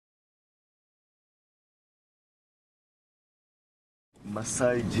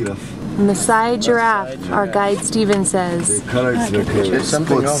Maasai giraffe. Maasai giraffe, our guide Steven says. The color is like There's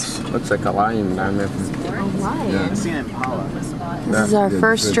something spots. else. Looks like a lion down there. A lion? Yeah. Seen an impala. This is our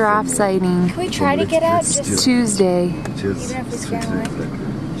first giraffe sighting. Can we try to get out just Tuesday. Cheers. even if we scan away?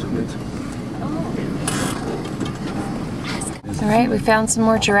 Alright, we found some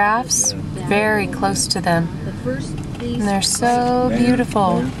more giraffes very close to them. And they're so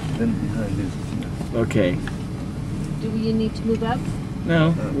beautiful. Okay. Do we need to move up?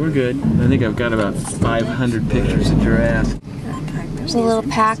 No, we're good. I think I've got about 500 pictures of giraffes. There's a little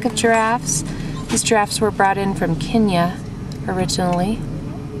pack of giraffes. These giraffes were brought in from Kenya originally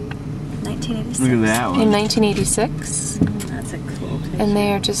 1986. Look at that in one. 1986. That's a cool picture. And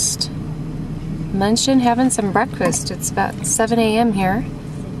they are just munching, having some breakfast. It's about 7 a.m. here,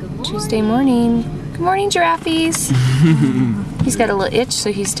 Tuesday morning. Good morning, giraffes. He's got a little itch,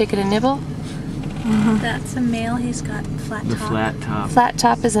 so he's taking a nibble. That's a male. He's got flat The top. flat top. Flat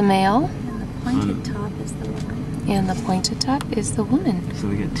top is a male, And the pointed top is the woman. and the pointed top is the woman. So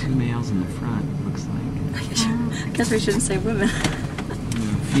we got 2 males in the front, looks like. I guess we shouldn't say women.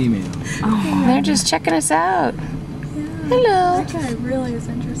 Female. And they're just checking us out. Hello. That guy really is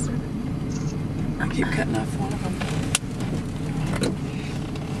interested. I keep cutting off one of them.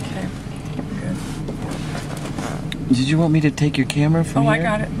 Okay, Did you want me to take your camera from oh, here? I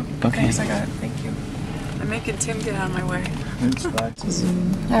got it. Okay. Thanks, I got it. Thank you. I'm making Tim get out of my way.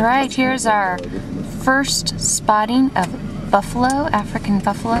 All right, here's our first spotting of buffalo, African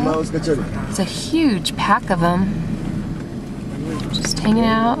buffalo. It's a huge pack of them. Just hanging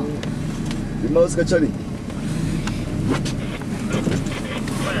out.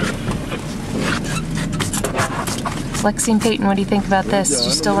 Lexi and Peyton, what do you think about this? Do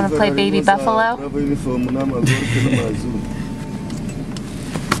you still want to play baby buffalo?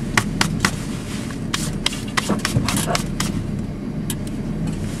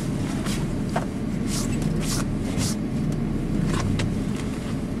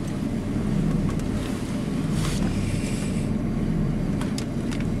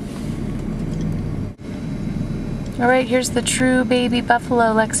 All right, here's the true baby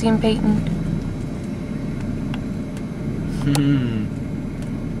buffalo, Lexi and Peyton.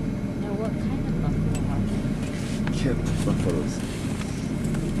 Now, what kind of buffalo are they? Kent buffaloes.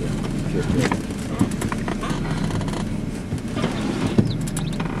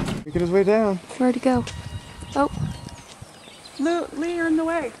 Making his way down. Where'd he go? Oh, Lee, you're in the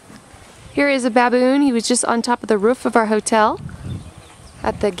way. here is a baboon. He was just on top of the roof of our hotel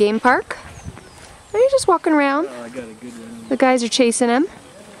at the game park. And he's just walking around. Oh, I got a good one. The guys are chasing him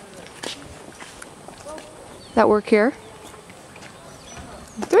that work here.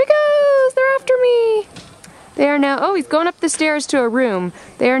 There he goes! They're after me! They are now, oh, he's going up the stairs to a room.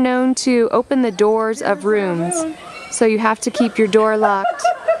 They are known to open the doors of rooms. So you have to keep your door locked.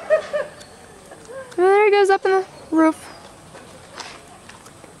 And there he goes up in the roof.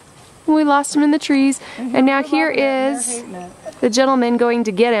 We lost him in the trees. And now here is the gentleman going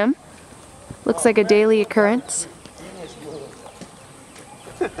to get him. Looks like a daily occurrence.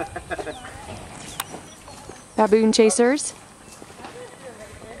 Baboon chasers.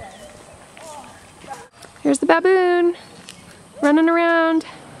 Here's the baboon running around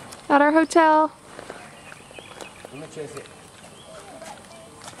at our hotel.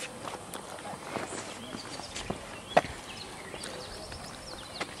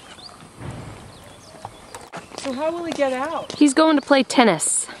 So how will he get out? He's going to play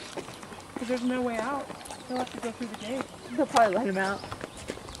tennis. Because there's no way out. He'll have to go through the gate. They'll probably let him out.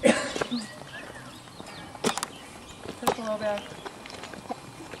 Careful, Obed.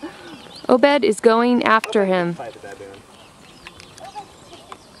 Obed is going after him.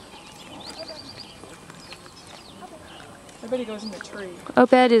 I bet he goes in the tree.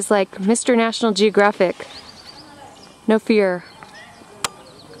 Obed is like Mr. National Geographic. No fear.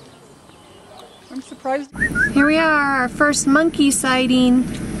 I'm surprised. Here we are, our first monkey sighting.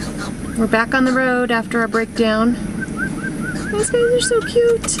 We're back on the road after our breakdown. Those guys are so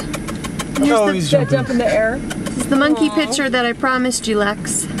cute. Here's the, Jump in the air. this is the monkey picture that I promised you,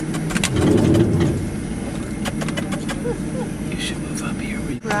 Lex. You should move up here.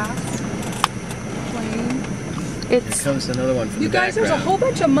 Grass. Plain. It's Comes another one from You the guys, there's a background. whole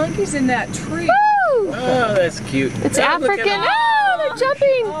bunch of monkeys in that tree. Woo! Oh, that's cute. It's Oh, look African. at Oh, they're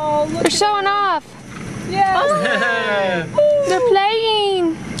jumping. Oh, look They're showing off. Yes. They're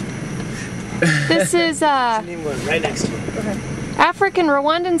playing. This is right next to it. African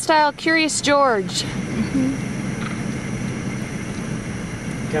Rwandan style Curious George.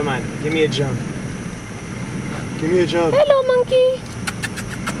 Come on, give me a jump. Give me a jump. Hello, monkey.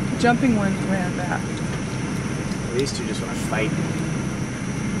 Jumping one ran back. These two just want to fight.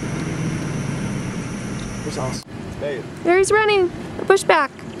 was awesome. There he's running. A pushback.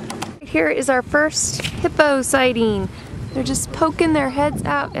 Here is our first hippo sighting. They're just poking their heads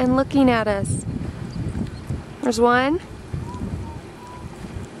out and looking at us. There's one.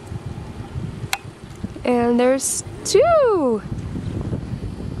 And there's two.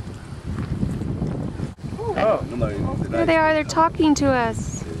 There they are. They're talking to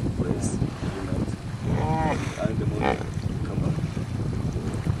us.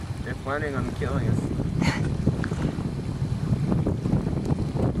 They're planning on killing us.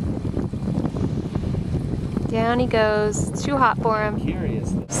 Down he goes. It's too hot for him.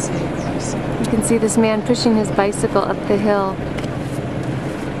 Curious. You can see this man pushing his bicycle up the hill.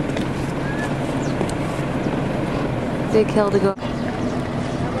 Big hill to go.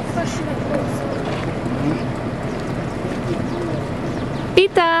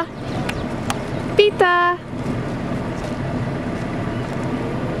 Pita! Pita!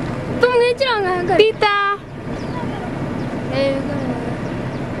 Pita!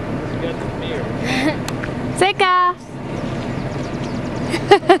 Seca!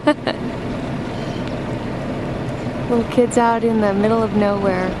 Little kids out in the middle of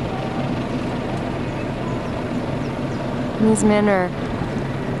nowhere. And these men are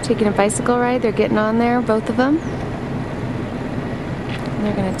taking a bicycle ride. They're getting on there, both of them. And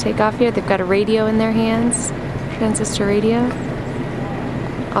they're going to take off here. They've got a radio in their hands, transistor radio.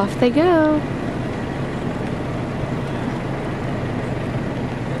 Off they go.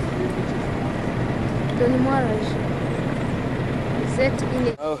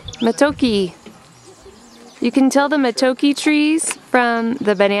 Matoki. You can tell the matoki trees from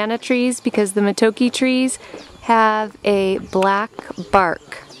the banana trees because the matoki trees have a black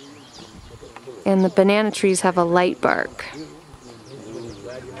bark and the banana trees have a light bark.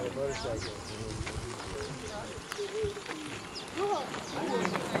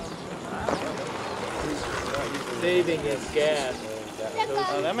 Saving his gas.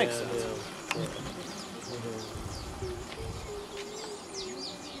 Oh, that makes sense.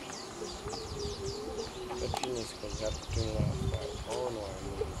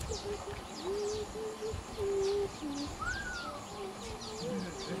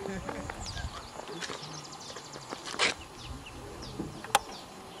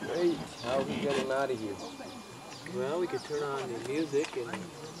 Great. How are we getting out of here? Well, we could turn on the music and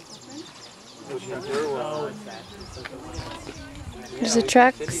push him through. There's a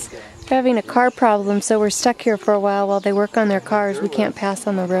truck. They're having a car problem, so we're stuck here for a while they work on their cars. We can't pass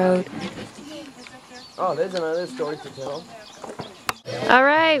on the road. Oh, there's another story to tell. All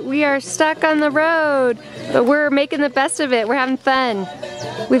right, we are stuck on the road, but we're making the best of it. We're having fun.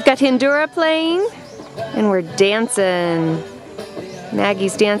 We've got Hindura playing, and we're dancing.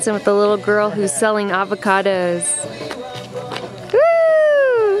 Maggie's dancing with the little girl who's selling avocados. Woo!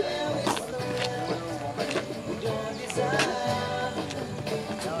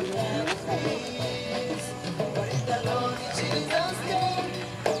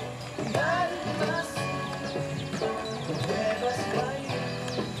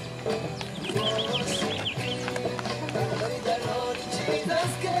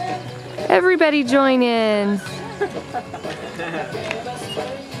 Everybody join in.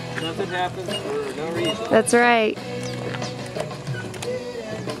 Nothing happens for no reason. That's right.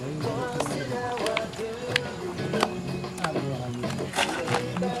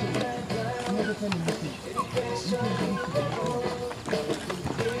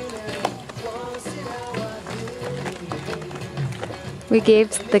 We gave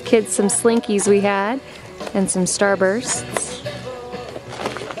the kids some Slinkies we had and some Starbursts.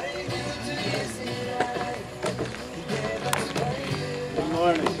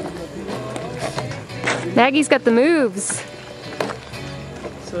 Maggie's got the moves.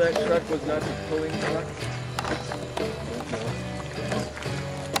 So that truck was not the pulling truck?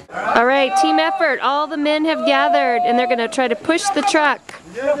 All right, team effort. All the men have gathered and they're going to try to push the truck.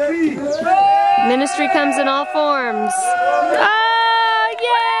 Ministry comes in all forms. Oh,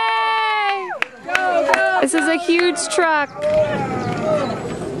 yay! This is a huge truck.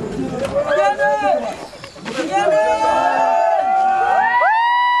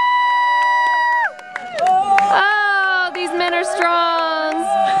 Oh, these men are strong.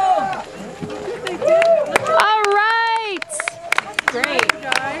 All right. Great.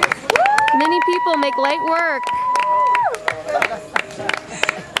 Many people make light work.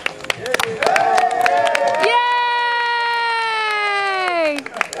 Yay!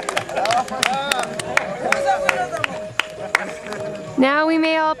 Now we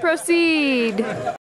may all proceed.